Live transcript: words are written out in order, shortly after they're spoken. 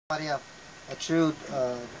A true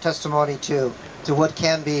testimony to what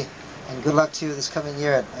can be, and good luck to you this coming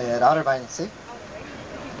year at Otterbein. See?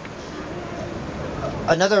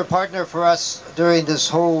 Another partner for us during this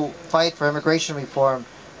whole fight for immigration reform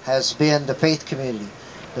has been the faith community.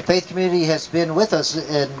 The faith community has been with us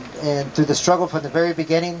and through the struggle from the very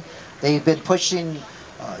beginning. They've been pushing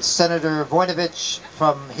Senator Voinvovich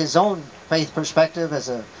from his own faith perspective as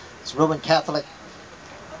a Roman Catholic.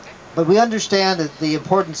 But we understand the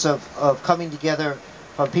importance of coming together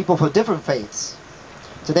from people from different faiths.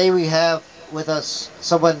 Today we have with us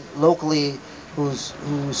someone locally whose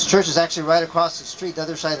church is actually right across the street, the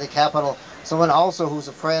other side of the Capitol. Someone also who's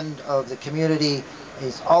a friend of the community,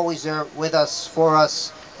 is always there with us, for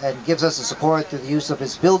us, and gives us the support through the use of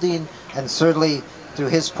his building and certainly through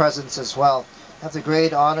his presence as well. I have the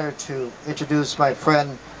great honor to introduce my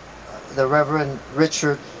friend, the Reverend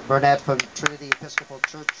Richard Burnett from Trinity Episcopal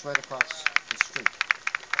Church right across the street.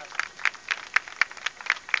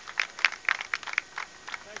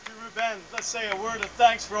 Thank you, Ruben. Let's say a word of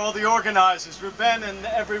thanks for all the organizers, Ruben and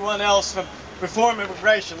everyone else from Reform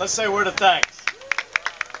Immigration. Let's say a word of thanks.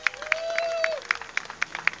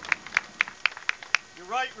 You're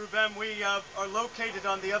right, Ruben. We are located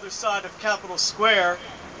on the other side of Capitol Square,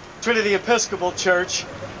 Trinity Episcopal Church,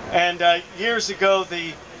 and years ago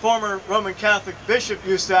the former Roman Catholic bishop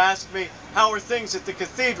used to ask me, how are things at the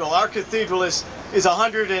cathedral? Our cathedral is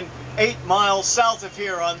 108 miles south of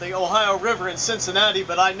here on the Ohio River in Cincinnati,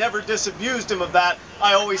 but I never disabused him of that.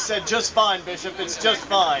 I always said, just fine, Bishop, it's just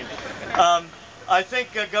fine. I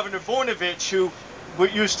think Governor Voinvovich, who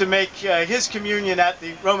used to make his communion at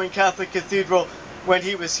the Roman Catholic Cathedral when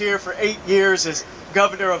he was here for 8 years as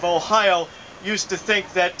governor of Ohio, used to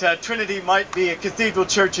think that Trinity might be a cathedral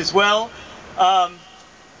church as well.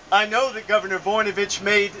 I know that Governor Voinvovich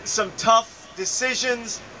made some tough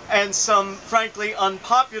decisions and some, frankly,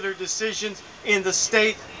 unpopular decisions in the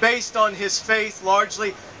state based on his faith,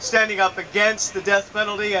 largely standing up against the death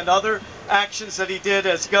penalty and other actions that he did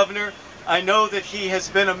as governor. I know that he has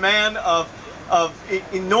been a man of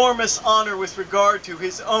enormous honor with regard to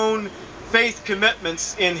his own faith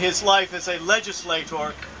commitments in his life as a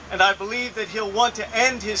legislator, and I believe that he'll want to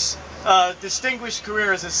end his distinguished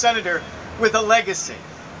career as a senator with a legacy.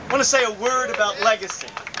 I want to say a word about legacy.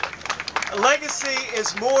 A legacy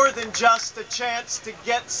is more than just a chance to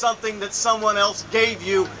get something that someone else gave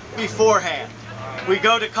you beforehand. We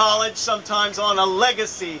go to college sometimes on a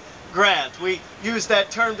legacy grant. We use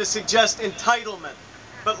that term to suggest entitlement.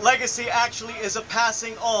 But legacy actually is a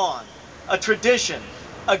passing on, a tradition,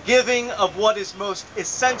 a giving of what is most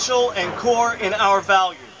essential and core in our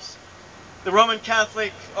values. The Roman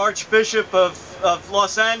Catholic Archbishop of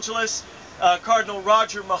Los Angeles, Cardinal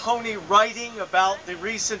Roger Mahoney, writing about the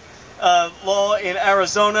recent law in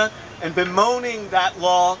Arizona and bemoaning that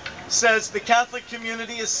law, says the Catholic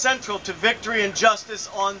community is central to victory and justice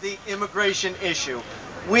on the immigration issue.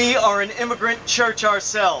 We are an immigrant church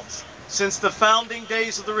ourselves. Since the founding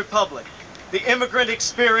days of the Republic, the immigrant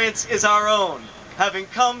experience is our own, having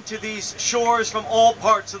come to these shores from all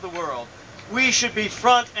parts of the world. We should be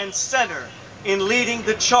front and center in leading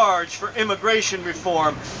the charge for immigration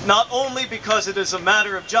reform, not only because it is a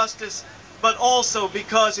matter of justice, but also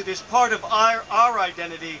because it is part of our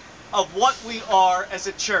identity of what we are as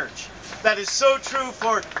a church. That is so true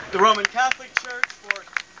for the Roman Catholic Church, for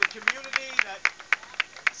the community that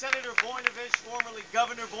Senator Voinvovich, formerly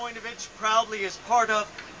Governor Voinvovich, proudly is part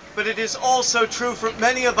of, but it is also true for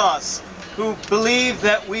many of us who believe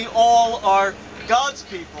that we all are God's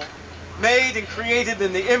people, made and created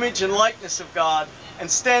in the image and likeness of God, and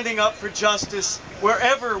standing up for justice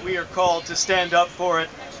wherever we are called to stand up for it,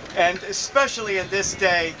 and especially in this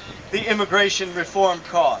day, the immigration reform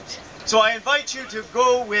cause. So I invite you to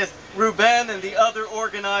go with Ruben and the other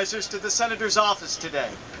organizers to the Senator's office today,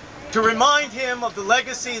 to remind him of the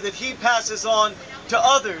legacy that he passes on to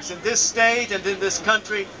others in this state and in this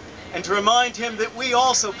country, and to remind him that we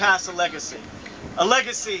also pass a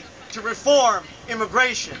legacy to reform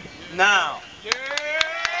immigration now.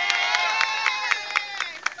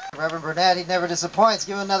 Reverend Burnett, he never disappoints.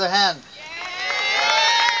 Give him another hand.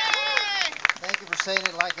 Thank you for saying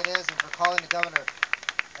it like it is and for calling the governor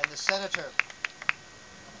and the senator.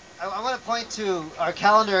 I want to point to our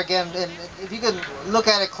calendar again, and if you can look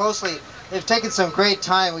at it closely, they've taken some great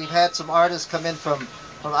time. We've had some artists come in from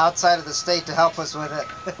outside of the state to help us with it.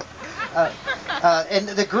 And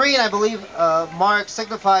the green, I believe, Mark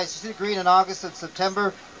signifies, you see the green in August and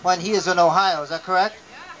September when he is in Ohio. Is that correct?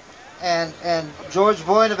 And George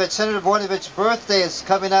Voinvovich, Senator Voinovich's birthday is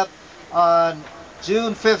coming up on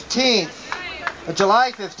July 15th.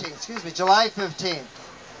 July 15th.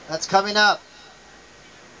 That's coming up.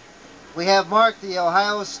 We have marked the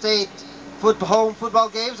Ohio State home football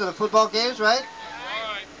games, or the football games, right?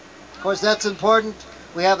 Of course, that's important.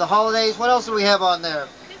 We have the holidays. What else do we have on there?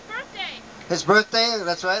 His birthday. His birthday,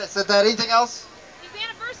 that's right. I said that. Anything else? His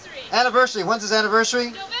anniversary. Anniversary. When's his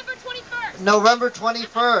anniversary? November 21st. November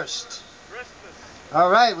 21st. All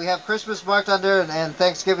right, we have Christmas marked on there, and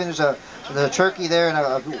Thanksgiving. There's a turkey there and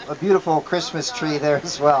a beautiful Christmas tree there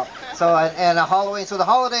as well. So and a Halloween. So the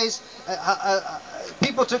holidays,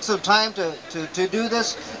 people took some time to do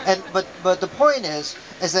this, but the point is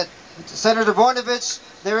that Senator Voinvovich,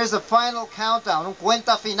 there is a final countdown, un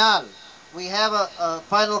cuenta final. We have a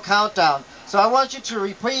final countdown. So I want you to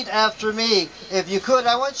repeat after me, if you could.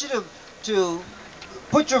 I want you to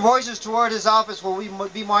put your voices toward his office, where we will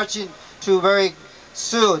be marching to very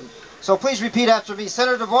soon. So please repeat after me.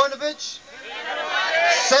 Senator Voinvovich.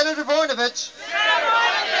 Senator Voinvovich.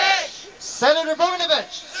 Senator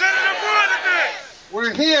Voinvovich. Senator Voinvovich.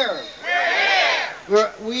 We're here. We're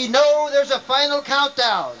here. We know there's a final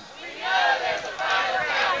countdown.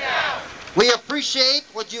 We appreciate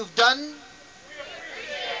what you've done,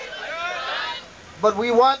 but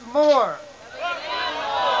we want more.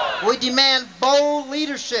 We demand bold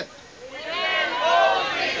leadership.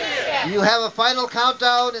 You have a final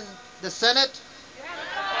countdown in the Senate,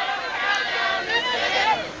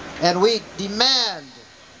 and we demand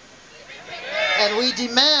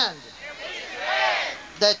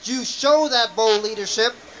that you show that bold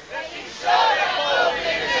leadership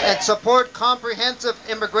and support comprehensive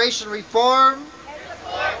immigration reform.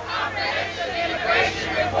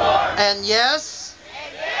 And yes,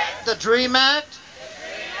 the DREAM Act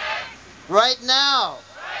right now.